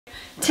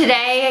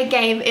Today,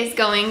 Gabe is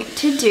going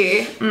to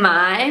do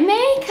my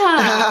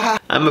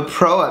makeup. I'm a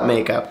pro at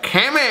makeup.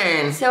 Come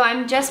on! So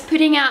I'm just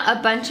putting out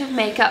a bunch of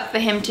makeup for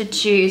him to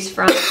choose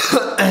from.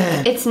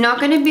 It's not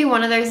going to be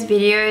one of those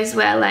videos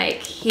where like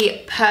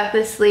he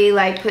purposely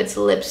like puts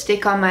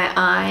lipstick on my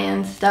eye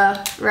and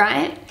stuff,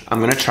 right? I'm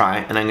gonna try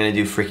and I'm gonna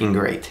do freaking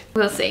great.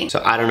 We'll see.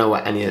 So I don't know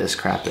what any of this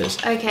crap is.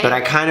 Okay. But I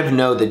kind of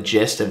know the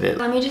gist of it.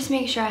 Let me just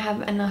make sure I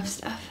have enough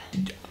stuff.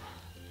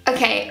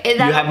 Okay. You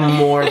have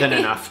more than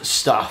enough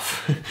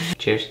stuff.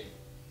 Cheers.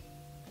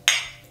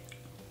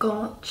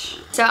 Gosh.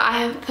 So I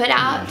have put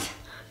out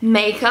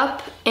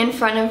makeup in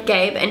front of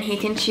Gabe and he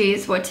can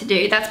choose what to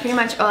do. That's pretty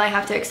much all I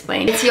have to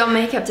explain. It's your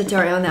makeup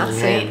tutorial now,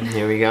 sweet.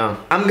 Here we go.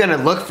 I'm gonna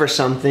look for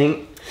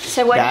something.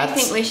 So what do you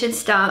think we should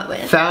start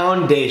with?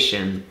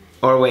 Foundation.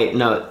 Or wait,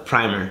 no,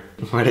 primer.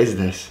 What is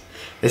this?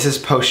 This is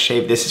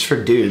post-shave. This is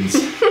for dudes.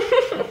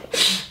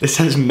 This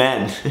says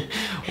men.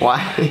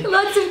 Why?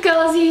 Lots of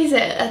girls use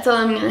it. That's all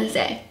I'm gonna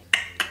say.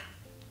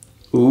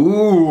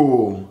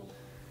 Ooh.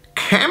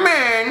 Come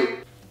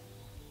on.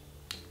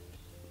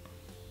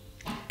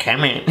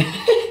 Come on.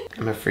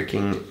 I'm a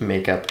freaking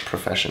makeup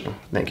professional.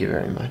 Thank you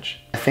very much.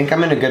 I think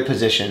I'm in a good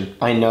position.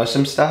 I know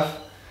some stuff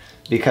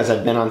because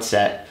I've been on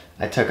set.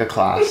 I took a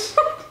class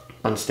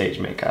on stage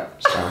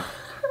makeup, so.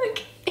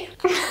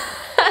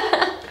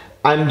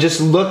 I'm just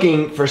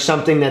looking for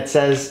something that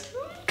says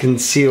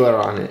concealer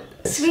on it.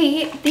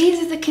 Sweet, these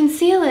are the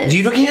concealers.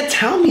 You can't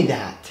tell me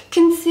that.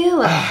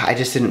 Concealer. I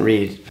just didn't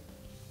read.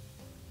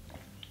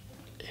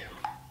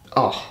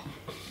 Oh,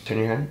 turn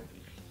your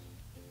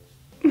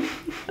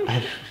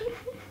head.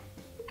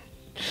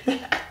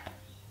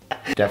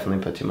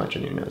 Definitely put too much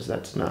on your nose.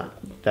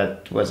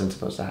 That wasn't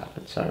supposed to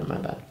happen. Sorry, my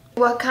bad.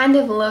 What kind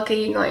of look are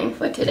you going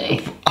for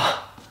today?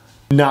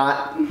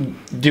 Not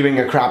doing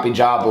a crappy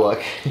job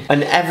look.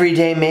 An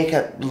everyday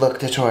makeup look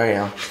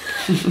tutorial.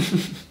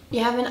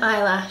 You have an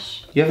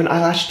eyelash. You have an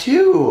eyelash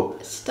too.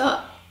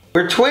 Stop.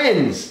 We're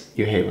twins.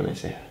 You hate when I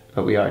say that,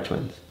 but we are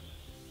twins.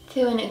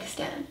 To an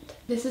extent.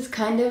 This is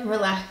kind of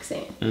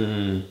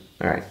relaxing.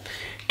 All right.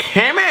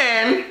 Come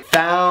on.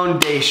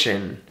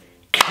 Foundation.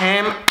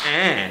 Come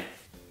on.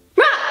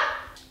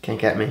 Can't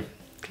get me.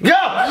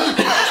 Go!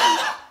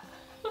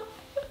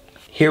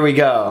 Here we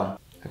go.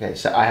 Okay,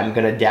 so I'm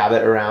gonna dab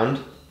it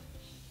around.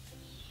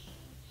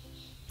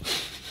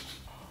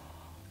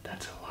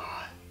 That's a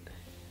lot.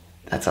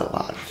 That's a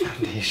lot of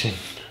foundation.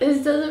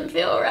 This doesn't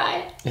feel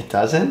right. It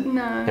doesn't?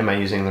 No. Am I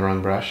using the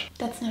wrong brush?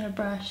 That's not a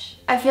brush.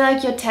 I feel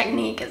like your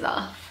technique is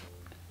off.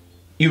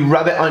 You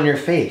rub it on your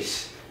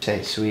face.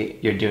 Say,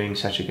 sweet, you're doing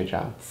such a good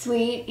job.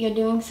 Sweet, you're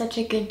doing such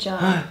a good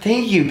job.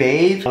 Thank you,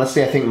 babe.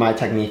 Honestly, I think my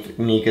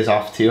technique is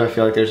off too. I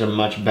feel like there's a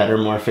much better,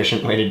 more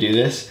efficient way to do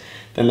this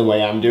than the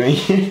way I'm doing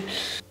it.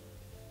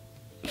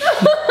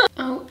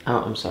 Oh.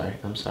 Oh, I'm sorry.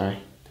 I'm sorry.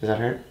 Does that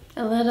hurt?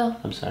 A little.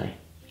 I'm sorry.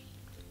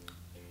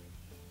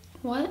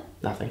 What?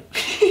 Nothing.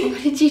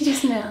 What did you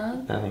just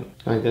mouth? Nothing.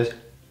 Like this.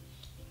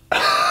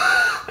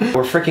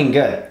 We're freaking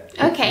good.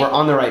 Okay. We're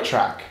on the right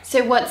track.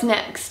 So what's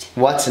next?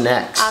 What's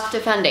next? After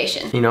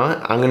foundation. You know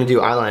what? I'm gonna do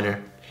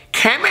eyeliner.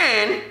 Come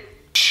on!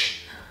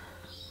 Shh.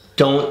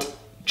 Don't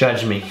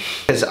judge me.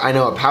 Because I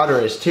know what powder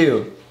is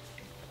too.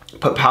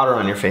 Put powder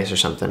on your face or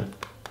something.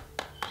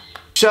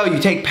 So you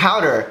take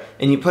powder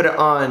and you put it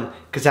on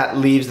because that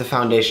leaves the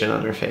foundation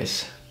on your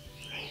face.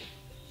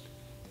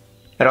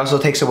 It also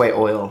takes away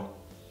oil,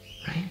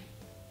 right?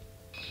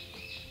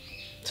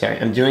 Sorry,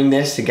 I'm doing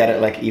this to get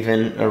it like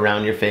even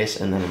around your face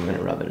and then I'm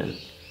gonna rub it in.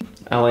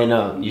 Oh wait,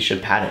 no, you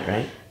should pat it,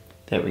 right?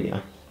 There we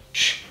go.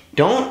 Shh,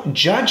 don't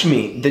judge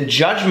me. The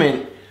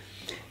judgment,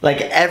 like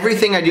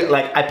everything I do,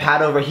 like I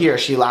pat over here,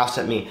 she laughs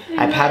at me.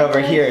 I pat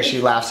over here, she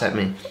laughs at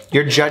me.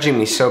 You're judging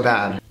me so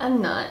bad.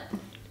 I'm not.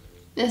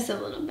 Just a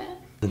little bit.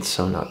 It's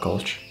so not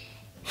Gulch.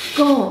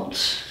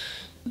 Gulch.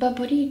 But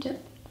what do you do?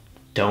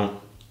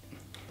 Don't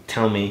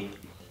tell me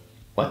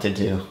what to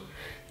do.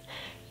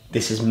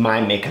 This is my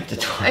makeup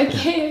tutorial.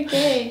 Okay,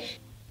 okay.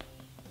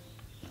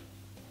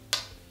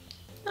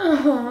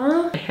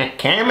 Aww.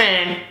 Come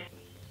on.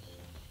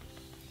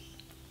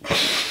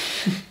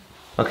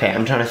 Okay,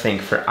 I'm trying to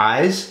think. For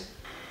eyes,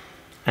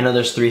 I know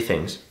there's 3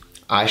 things.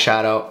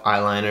 Eyeshadow,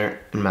 eyeliner,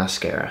 and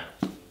mascara.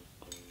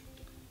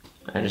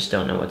 I just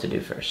don't know what to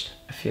do first.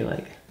 I feel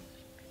like...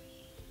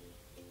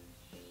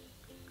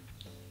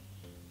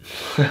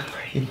 Why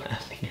are you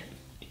laughing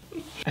at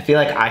me? I feel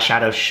like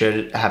eyeshadow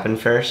should happen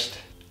first.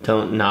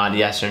 Don't nod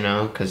yes or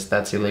no, because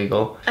that's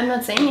illegal. I'm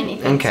not saying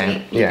anything.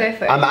 Okay, so you go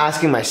for it. I'm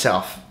asking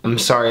myself. I'm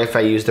sorry if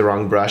I used the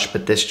wrong brush,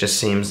 but this just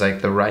seems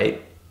like the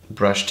right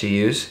brush to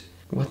use.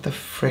 What the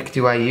frick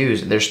do I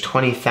use? There's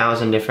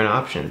 20,000 different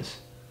options.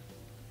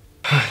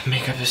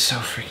 Makeup is so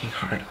freaking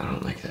hard. I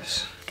don't like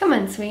this. Come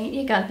on, sweet.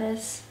 You got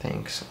this.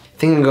 Thanks. I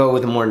think I'm gonna go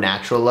with a more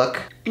natural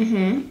look.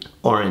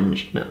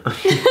 Orange. No.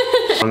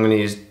 I'm gonna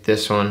use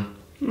this one.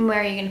 Where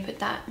are you gonna put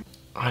that?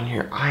 On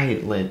your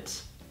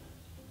eyelids.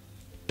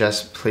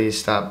 Just please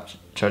stop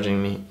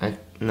judging me.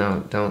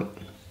 No, don't.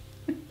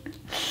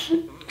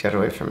 Get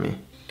away from me.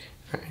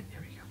 All right,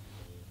 here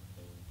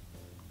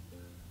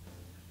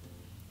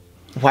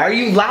Why are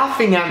you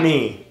laughing at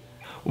me?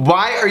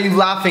 Why are you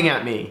laughing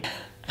at me?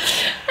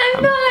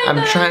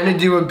 I'm trying to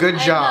do a good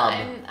job.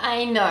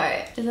 I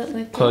know. Does it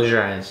look Close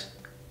your eyes.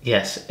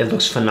 Yes, it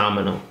looks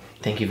phenomenal.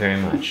 Thank you very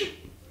much.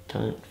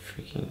 Don't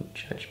freaking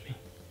judge me.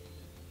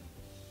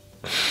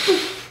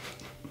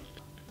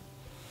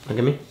 Look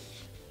at me.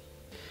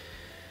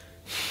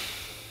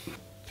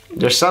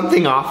 There's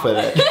something off with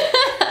it.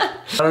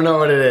 I don't know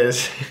what it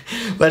is.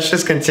 Let's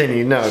just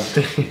continue. No.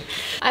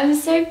 I'm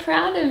so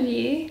proud of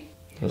you.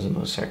 That was the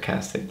most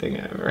sarcastic thing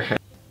I ever heard.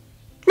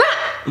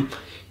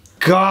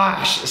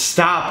 Gosh,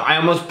 stop. I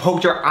almost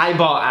poked your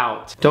eyeball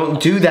out.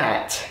 Don't do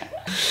that.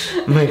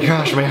 Oh my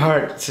gosh, my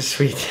heart. It's so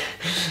sweet.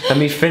 Let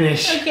me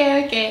finish.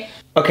 Okay.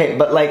 Okay,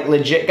 but like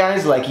legit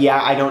guys, like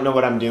yeah, I don't know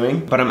what I'm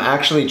doing, but I'm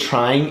actually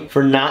trying.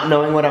 For not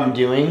knowing what I'm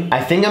doing,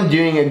 I think I'm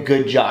doing a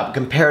good job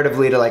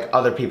comparatively to like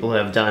other people who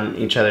have done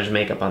each other's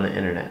makeup on the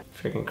internet.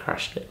 Freaking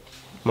crushed it.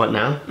 What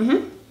now?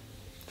 Mm-hmm.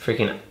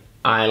 Freaking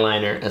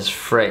eyeliner as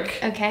frick.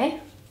 Okay.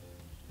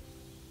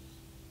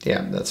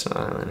 Yeah, that's not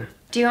eyeliner.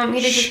 Do you want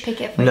me to just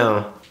pick it for you?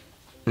 No,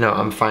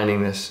 I'm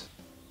finding this.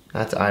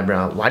 That's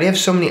eyebrow. Why do you have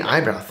so many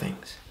eyebrow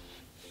things?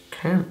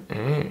 Come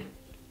on.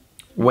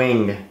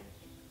 Wing.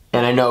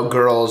 And I know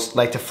girls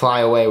like to fly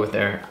away with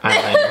their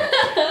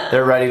eyeliner.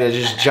 They're ready to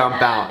just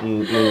jump out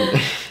and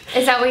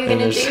Is that what you're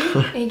gonna do?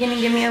 Are you gonna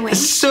give me a wing?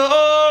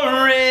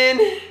 Soaring,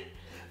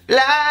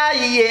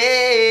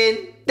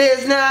 flying.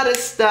 There's not a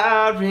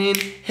star in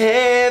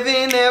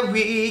heaven that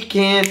we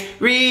can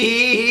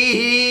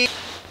reach.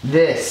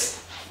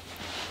 This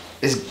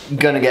is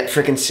gonna get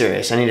freaking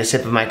serious. I need a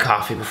sip of my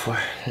coffee before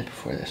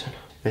this one.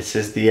 This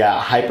is the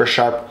Hyper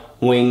Sharp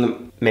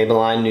Wing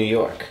Maybelline New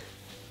York.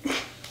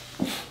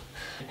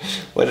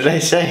 What did I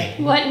say?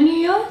 What, New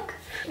York?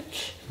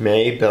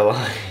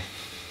 Maybelline.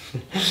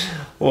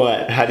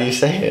 What? How do you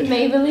say it?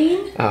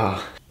 Maybelline?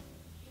 Oh.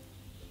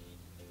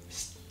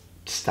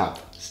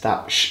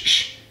 Stop.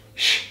 Shh.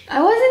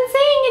 I wasn't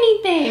saying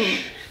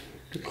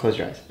anything. Close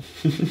your eyes.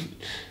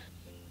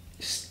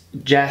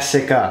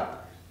 Jessica,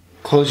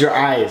 close your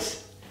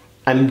eyes.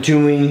 I'm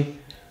doing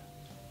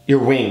your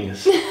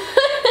wings.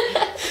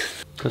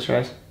 Close your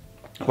eyes.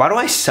 Why do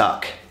I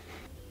suck?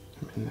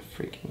 I'm in the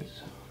freaking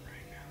zone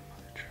right now,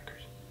 mother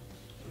truckers.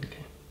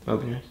 Okay,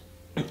 open your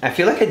eyes. I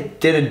feel like I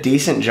did a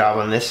decent job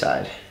on this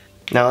side.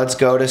 Now let's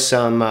go to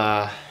some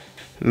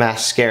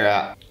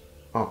mascara.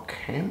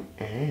 Okay.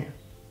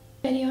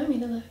 Where do you want me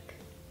to look?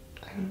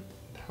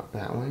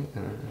 That way? I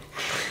don't know.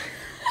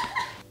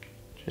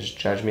 Just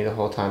judge me the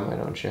whole time, why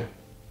don't you?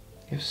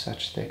 You have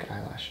such thick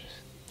eyelashes.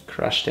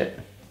 Crushed it.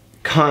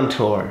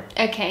 Contour.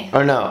 Okay.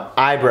 Or no,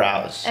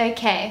 eyebrows.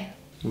 Okay.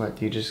 What,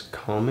 do you just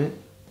comb it?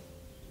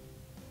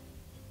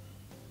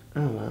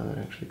 Oh wow, that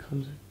actually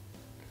combs it.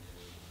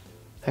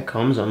 That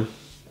combs them,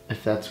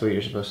 if that's what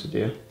you're supposed to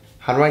do.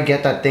 How do I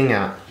get that thing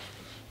out?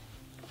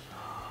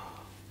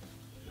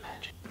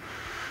 Magic.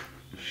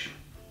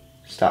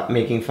 Stop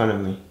making fun of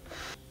me.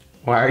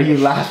 Why are you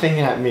laughing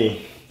at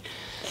me?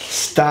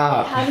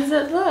 Stop. How does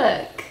it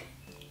look?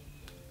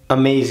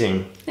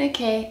 Amazing.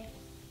 Okay.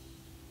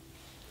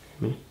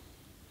 Me?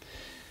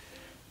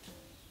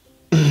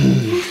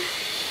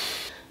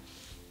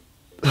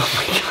 Oh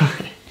my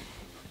god.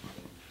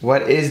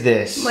 What is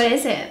this? What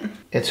is it?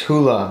 It's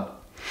Hoola.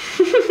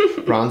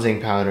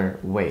 Bronzing powder.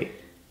 Wait.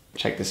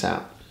 Check this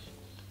out.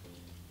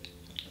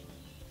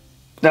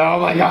 Oh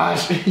my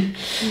gosh.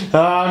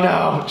 Oh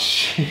no.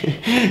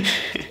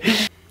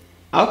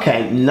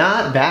 Okay,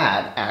 not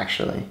bad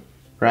actually.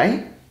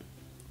 Right?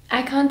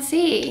 I can't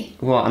see.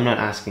 Well, I'm not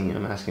asking you,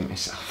 I'm asking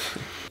myself.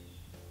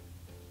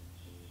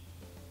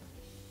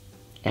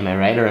 Am I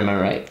right or am I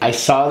right? I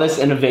saw this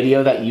in a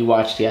video that you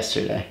watched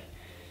yesterday.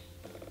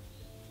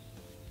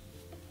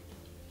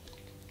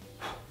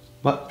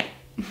 What?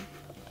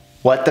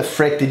 What the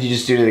frick did you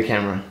just do to the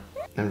camera?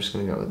 I'm just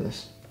gonna go with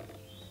this.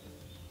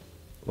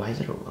 Why is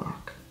it a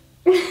rock?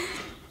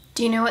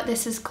 Do you know what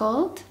this is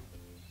called?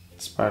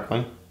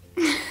 Sparkling.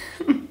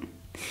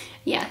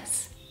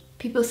 Yes.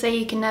 People say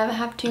you can never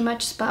have too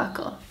much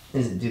sparkle.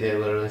 Do they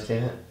literally say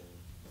that?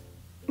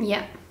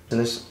 Yeah. Is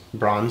this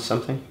bronze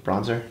something?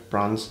 Bronzer?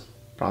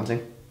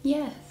 Bronzing?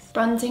 Yes.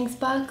 Bronzing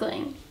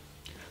sparkling.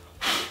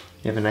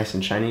 You have a nice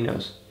and shiny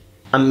nose.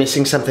 I'm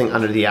missing something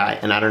under the eye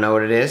and I don't know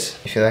what it is.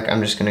 I feel like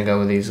I'm just gonna go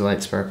with these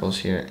light sparkles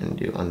here and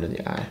do under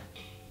the eye.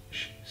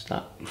 Shh,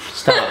 stop.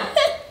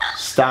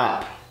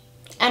 Stop.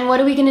 And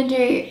what are we gonna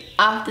do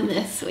after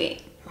this,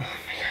 sweet? Oh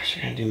my gosh,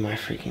 you're gonna do my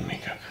freaking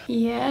makeup.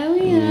 Yeah,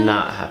 we are.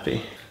 Not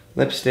happy.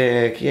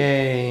 Lipstick,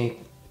 yay.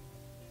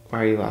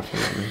 Why are you laughing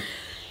at me?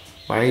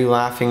 Why are you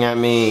laughing at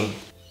me?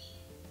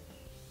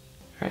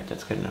 All right,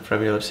 that's good enough.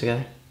 Rub your lips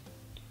together.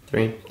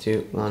 3,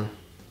 2, 1.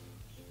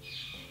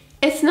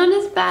 It's not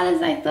as bad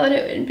as I thought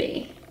it would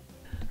be.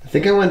 I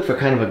think I went for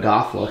kind of a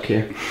goth look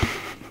here.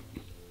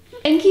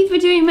 Thank you for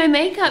doing my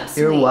makeup,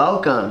 sweet. You're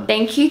welcome.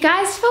 Thank you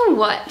guys for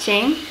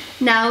watching.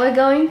 Now we're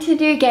going to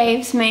do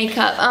Gabe's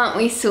makeup, aren't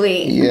we,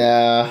 sweet?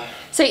 Yeah.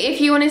 So if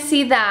you want to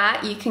see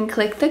that, you can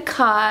click the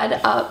card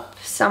up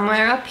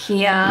somewhere up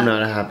here. I'm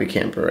not a happy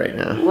camper right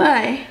now.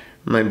 Why?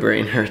 My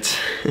brain hurts.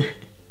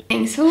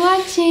 Thanks for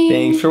watching.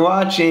 Thanks for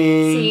watching.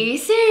 See you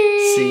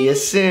soon. See you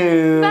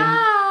soon.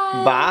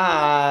 Bye.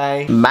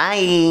 Bye.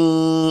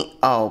 Bye.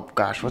 Oh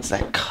gosh, what's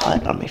that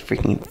cut on my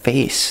freaking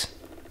face?